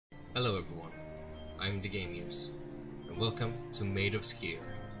Hello everyone, I'm the Game Muse, and welcome to Maid of Sker.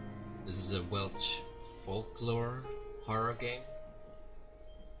 This is a Welsh folklore horror game.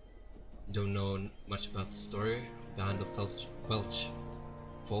 Don't know much about the story behind the Welsh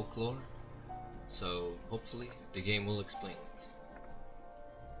folklore, so hopefully the game will explain it.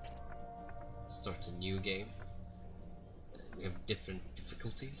 Let's start a new game. We have different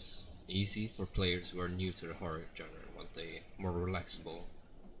difficulties. Easy for players who are new to the horror genre and want a more relaxed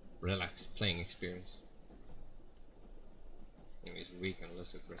playing experience. Anyways, weak and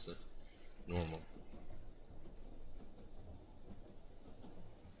less aggressive. Normal.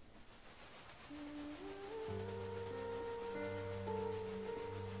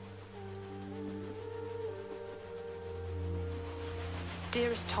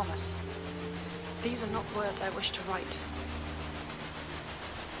 Dearest Thomas, these are not words I wish to write.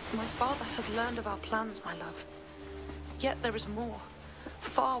 My father has learned of our plans, my love. Yet there is more,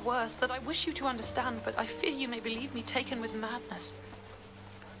 far worse, that I wish you to understand, but I fear you may believe me taken with madness.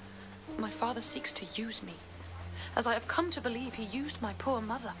 My father seeks to use me, as I have come to believe he used my poor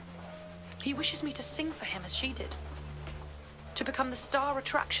mother. He wishes me to sing for him as she did, to become the star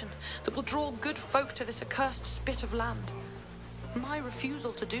attraction that will draw good folk to this accursed spit of land. My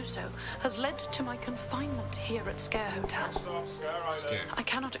refusal to do so has led to my confinement here at Sker Hotel. Sker. I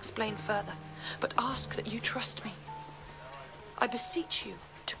cannot explain further, but ask that you trust me. I beseech you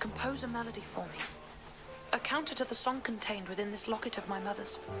to compose a melody for me, a counter to the song contained within this locket of my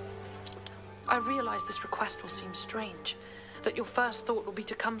mother's. I realize this request will seem strange, that your first thought will be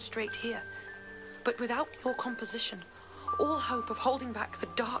to come straight here, but without your composition, all hope of holding back the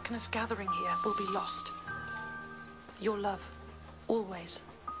darkness gathering here will be lost. Your love. Always,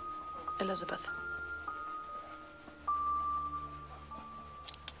 Elizabeth.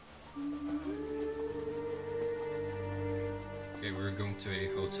 Okay, we're going to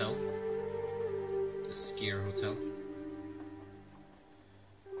a hotel. The Sker Hotel.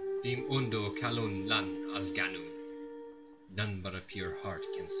 Dim undo kalun lan al ganun. None but a pure heart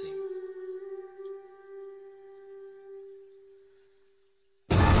can sing.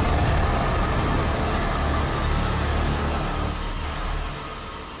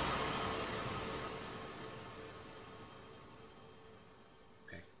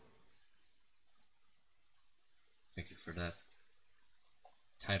 Thank you for that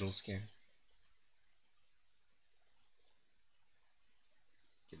title scare.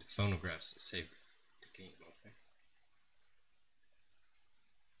 Get the phonographs to save the game, okay?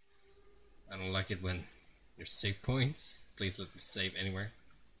 I don't like it when there's save points. Please let me save anywhere.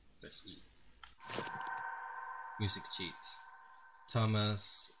 Press E. Music cheat.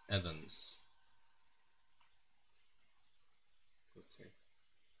 Thomas Evans. Okay.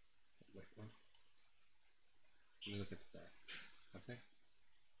 Wait, what? Let me look at the back. Okay.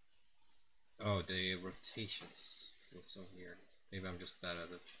 Oh, the rotations feel so weird. Maybe I'm just bad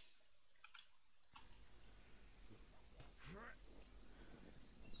at it.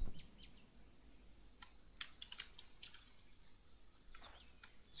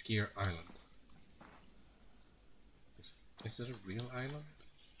 Sker Island. Is it a real island?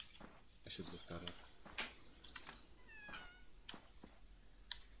 I should look that up.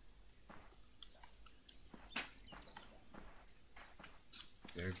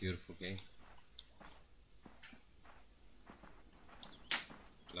 Very beautiful game.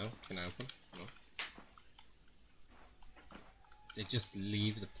 Hello? Can I open? No. They just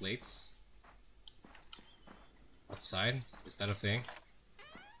leave the plates outside? Is that a thing?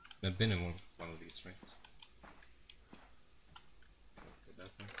 I've been in one of these, right? Okay, that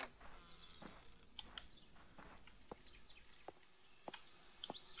one.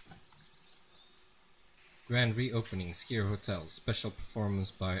 Grand reopening Sker Hotel. Special performance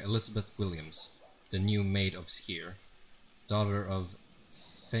by Elizabeth Williams, the new Maid of Sker, daughter of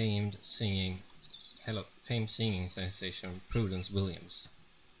famed singing sensation Prudence Williams.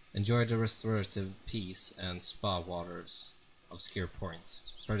 Enjoy the restorative peace and spa waters of Sker Point.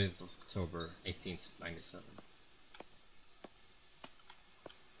 30th of October 1897.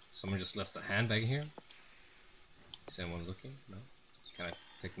 Someone just left a handbag here. Is anyone looking? No. Can I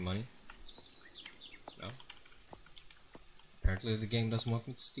take the money? No. Apparently the game doesn't want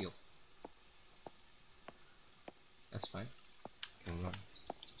me to steal. That's fine. Can run.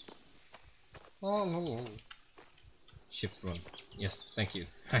 Oh no. Shift run. Yes, thank you.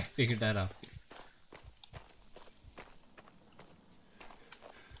 I figured that out.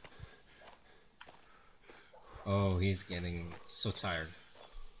 Oh, he's getting so tired.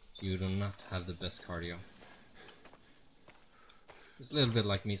 You do not have the best cardio. It's a little bit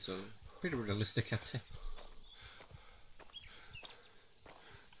like me, so pretty realistic, I'd say.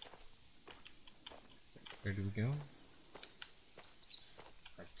 Where do we go?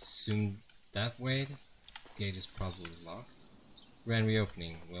 I assume that way. The gate is probably locked. Grand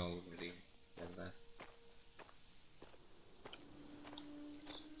reopening. Well, already done that.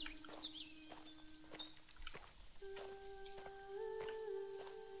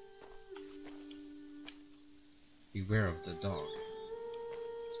 Beware of the dog.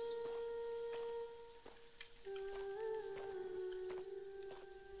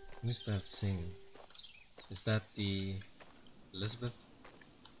 Who's that singing? Is that the Elizabeth?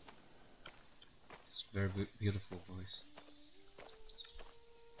 It's a very beautiful voice.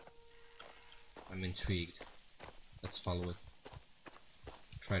 I'm intrigued. Let's follow it.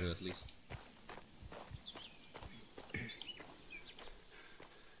 Try to at least.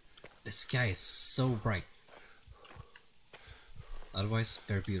 The sky is so bright. Otherwise,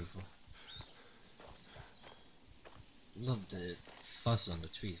 very beautiful. Love the fuzz on the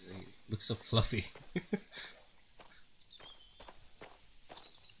trees. They look so fluffy.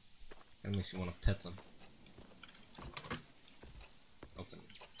 That makes you want to pet them. Open.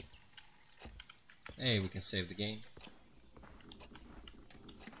 Hey, we can save the game.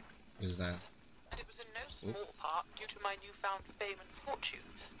 Who's that? And it was in no small part due to my newfound fame and fortune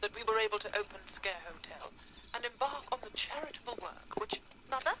that we were able to open Sker Hotel and embark on the charitable work which...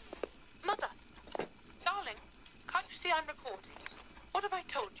 Mother? Mother! Darling, can't you see I'm recording? What have I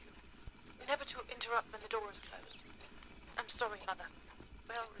told you? Never to interrupt when the door is closed. I'm sorry, Mother.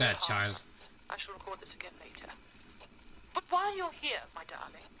 Well, no Bad harm. child. I shall record this again later. But while you're here, my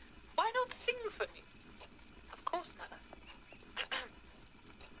darling, why not sing for me? Of course, Mother.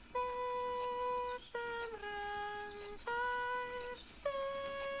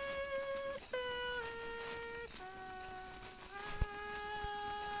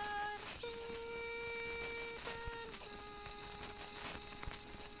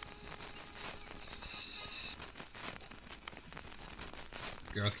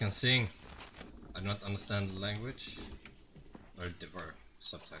 Girl can sing. I do not understand the language. Or there were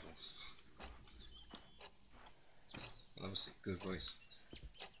subtitles. That was a good voice.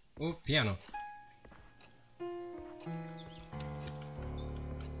 Oh, piano.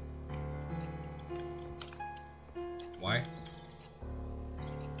 Why?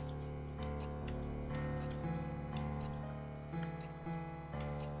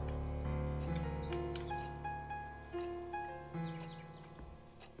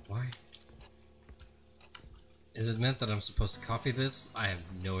 Why? Is it meant that I'm supposed to copy this? I have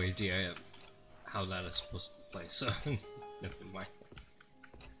no idea how that is supposed to play, so never mind.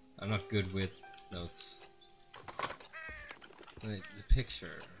 I'm not good with notes. Wait, the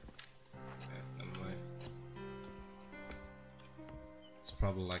picture. Yeah, never mind. It's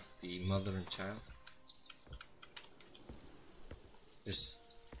probably like the mother and child. There's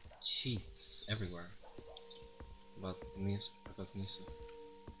cheats everywhere about the music.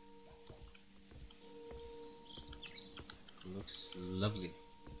 Looks lovely.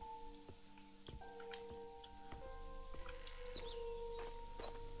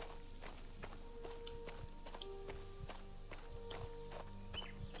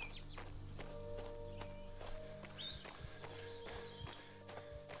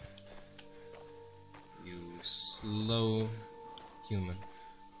 You slow human.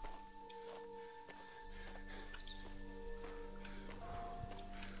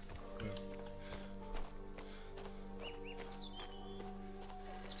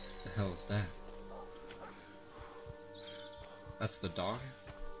 The hell is that? That's the dog?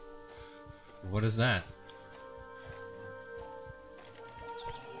 What is that?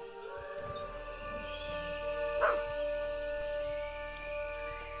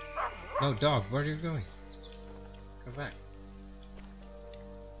 No, dog, where are you going? Come back.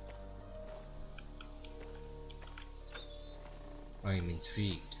 I am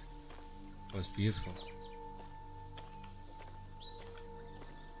intrigued. It was beautiful.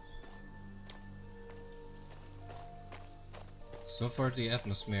 So far the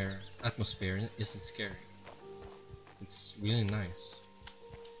atmosphere isn't scary. It's really nice.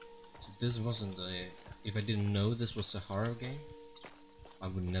 So if this wasn't if I didn't know this was a horror game, I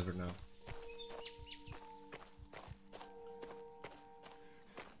would never know.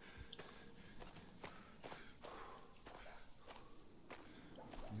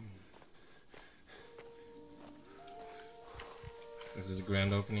 This is a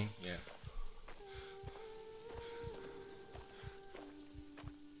grand opening? Yeah.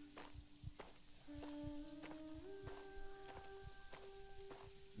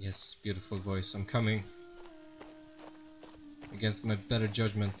 Yes, beautiful voice. I'm coming. Against my better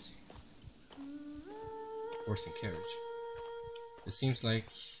judgment. Horse and carriage. It seems like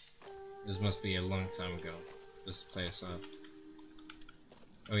This must be a long time ago. This place up.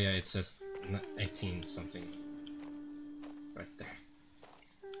 Oh yeah, it says 18 something. Right there.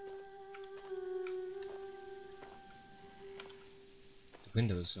 The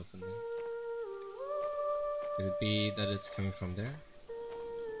window is open then. Could it be that it's coming from there?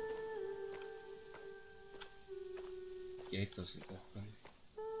 Gate doesn't open.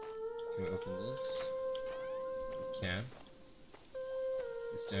 Can we open this? We can.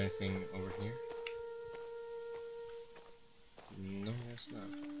 Is there anything over here? No, there's not.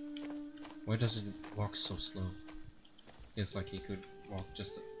 Why does it walk so slow? Feels like he could walk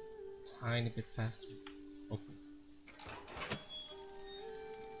just a tiny bit faster. Open.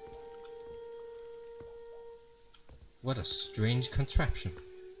 What a strange contraption.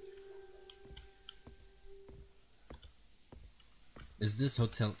 Is this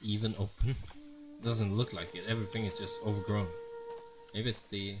hotel even open? Doesn't look like it. Everything is just overgrown. Maybe it's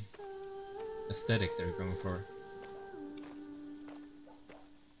the aesthetic they're going for.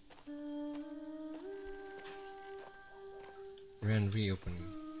 Grand reopening.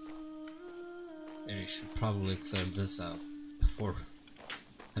 Maybe you should probably clear this out before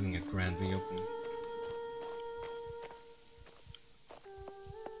having a grand reopening.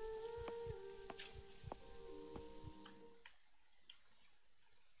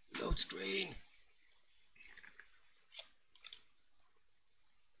 Load screen!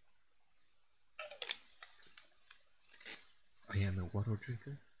 I am a water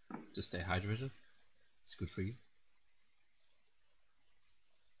drinker to stay hydrated. It's good for you.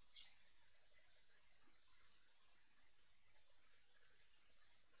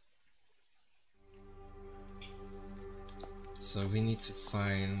 So we need to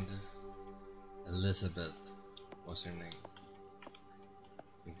find Elizabeth. What's her name?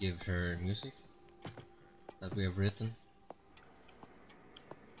 We give her music that we have written.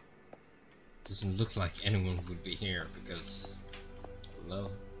 Doesn't look like anyone would be here because... Hello?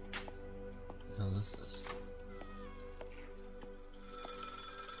 What the hell is this?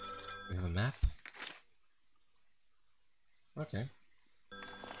 We have a map? Okay.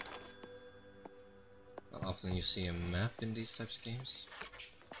 Not often you see a map in these types of games.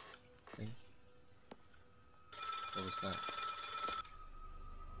 Thing. What was that?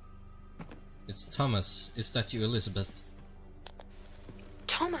 It's Thomas. Is that you, Elizabeth?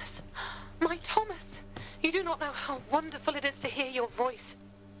 Thomas! My Thomas! You do not know how wonderful it is to hear your voice.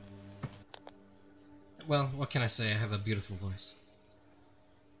 Well, what can I say? I have a beautiful voice.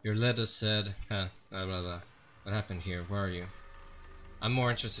 Your letter said, blah blah blah. What happened here? Where are you? I'm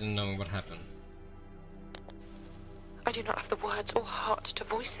more interested in knowing what happened. I do not have the words or heart to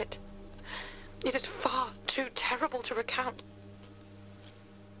voice it. It is far too terrible to recount.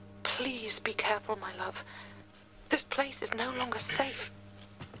 Please be careful, my love. This place is no longer safe.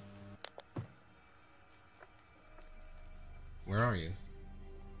 Where are you?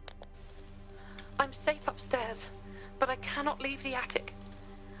 I'm safe upstairs, but I cannot leave the attic.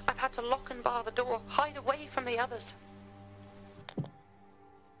 I've had to lock and bar the door, hide away from the others.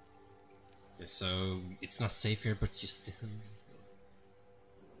 Okay, so it's not safe here, but you still...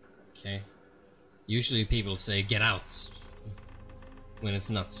 Okay. Usually people say get out when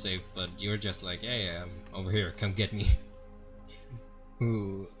it's not safe, but you're just like, hey, I'm over here, come get me.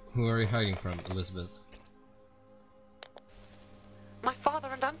 Who are you hiding from, Elizabeth? My father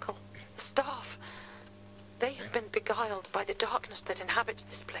and uncle, the staff. They have been beguiled by the darkness that inhabits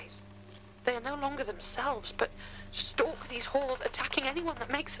this place. They are no longer themselves, but stalk these halls, attacking anyone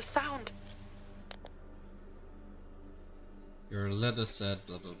that makes a sound. Your letter said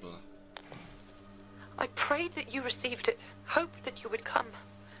blah blah blah. I prayed that you received it, hoped that you would come.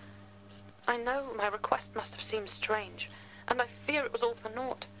 I know my request must have seemed strange, and I fear it was all for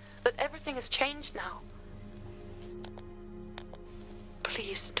naught, that everything has changed now.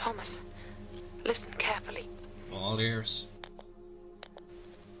 Please, Thomas, listen carefully. All ears.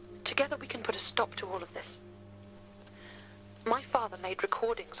 Together we can put a stop to all of this. My father made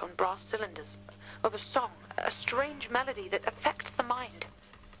recordings on brass cylinders of a song, a strange melody that affects the mind.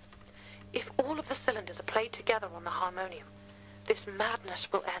 If all of the cylinders are played together on the harmonium, this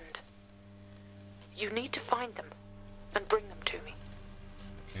madness will end. You need to find them and bring them to me.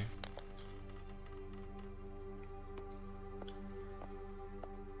 Okay.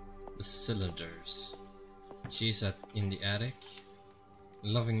 The cylinders. She's in the attic.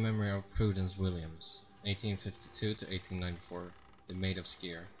 Loving memory of Prudence Williams, 1852 to 1894. The Maid of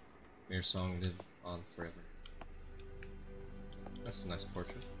Sker. May your song live on forever. That's a nice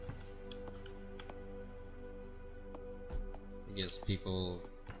portrait. I guess people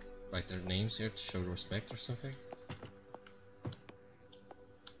write their names here to show respect or something.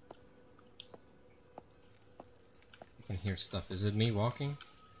 can hear stuff. Is it me walking?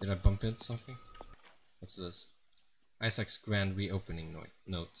 Did I bump into something? What's this? Isaac's grand reopening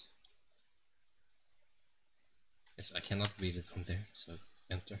note. Yes, I cannot read it from there, so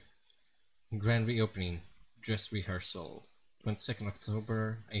enter. Grand reopening, dress rehearsal. 22nd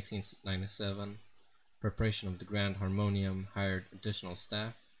October 1897. Preparation of the Grand Harmonium, hired additional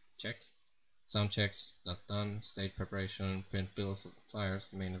staff. Check. Sound checks, not done. Stage preparation, print bills of flyers,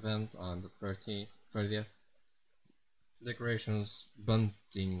 main event on the 30th. Decorations,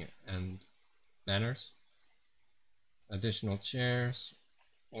 bunting and banners. Additional chairs.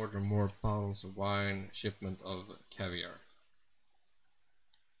 Order more bottles of wine. Shipment of caviar.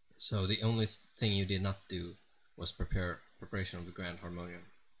 So the only thing you did not do was preparation of the Grand Harmonium.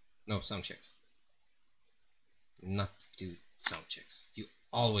 No, sound checks. Not do sound checks. You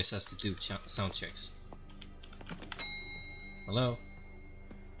always has to do sound checks. Hello?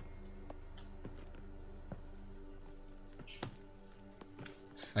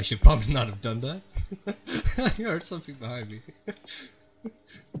 I should probably not have done that. I heard something behind me.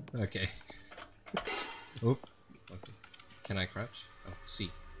 Okay. Oh. Okay. Can I crouch? Oh, C.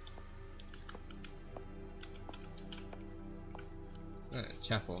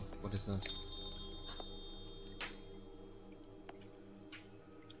 Chapel. What is that?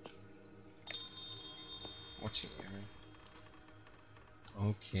 Watching area.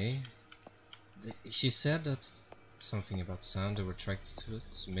 Okay. She said that something about sound, they were attracted to it,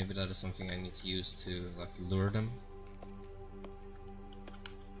 so maybe that is something I need to use to like lure them.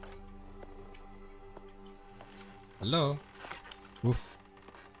 Hello? Ooh.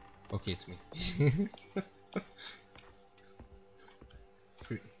 Okay, it's me.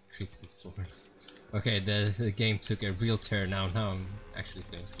 Creepy floors. Okay, the game took a real turn now. Now I'm actually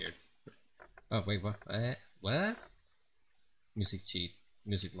feeling scared. Oh wait, what? What? Music cheat.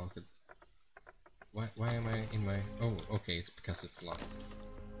 Music locked. Why am I in my... Oh, okay, it's because it's locked.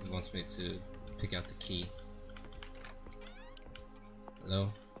 It wants me to pick out the key.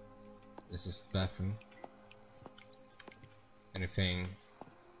 Hello? This is the bathroom. Anything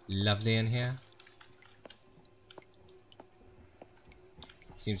lovely in here?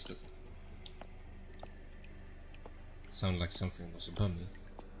 Seems to sound like something was above me.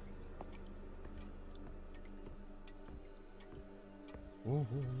 Ooh.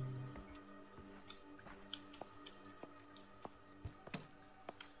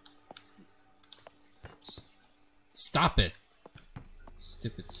 Stop it!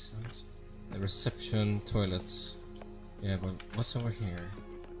 Stupid sounds. The reception, toilets. Yeah, but what's over here?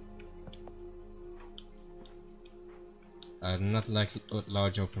 I do not like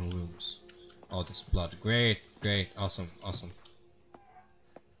large open rooms. Oh, this blood. Great, great, awesome, awesome.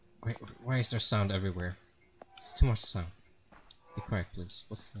 Wait, why is there sound everywhere? It's too much sound. Be quiet, please.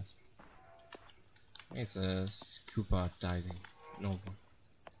 What's this? It's a scuba diving. No.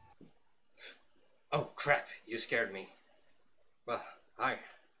 Oh crap, you scared me. Well, hi.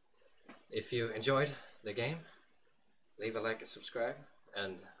 If you enjoyed the game, leave a like and subscribe,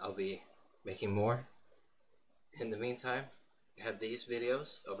 and I'll be making more. In the meantime, you have these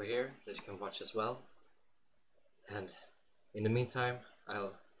videos over here that you can watch as well. And in the meantime,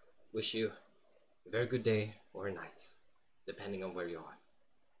 I'll wish you a very good day or a night, depending on where you are.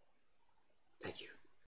 Thank you.